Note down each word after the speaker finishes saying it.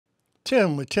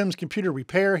Tim with Tim's Computer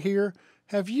Repair here.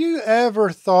 Have you ever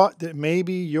thought that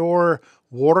maybe your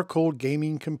water-cooled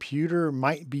gaming computer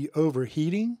might be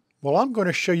overheating? Well, I'm going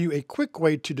to show you a quick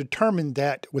way to determine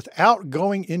that without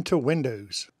going into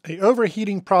Windows. An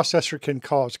overheating processor can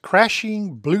cause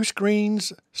crashing, blue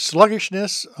screens,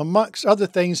 sluggishness, amongst other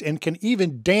things, and can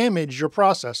even damage your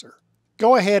processor.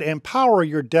 Go ahead and power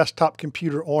your desktop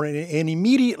computer on it and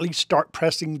immediately start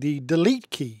pressing the delete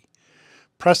key.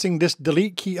 Pressing this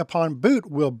delete key upon boot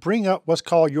will bring up what's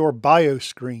called your BIOS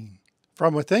screen.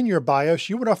 From within your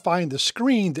BIOS, you want to find the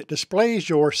screen that displays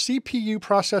your CPU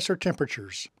processor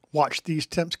temperatures. Watch these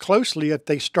temps closely. If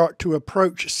they start to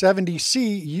approach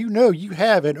 70°C, you know you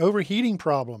have an overheating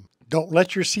problem. Don't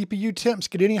let your CPU temps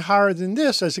get any higher than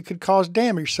this, as it could cause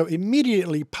damage, so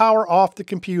immediately power off the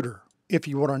computer. If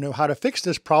you want to know how to fix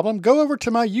this problem, go over to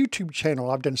my YouTube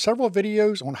channel. I've done several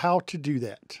videos on how to do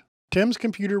that. Tim's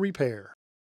Computer Repair.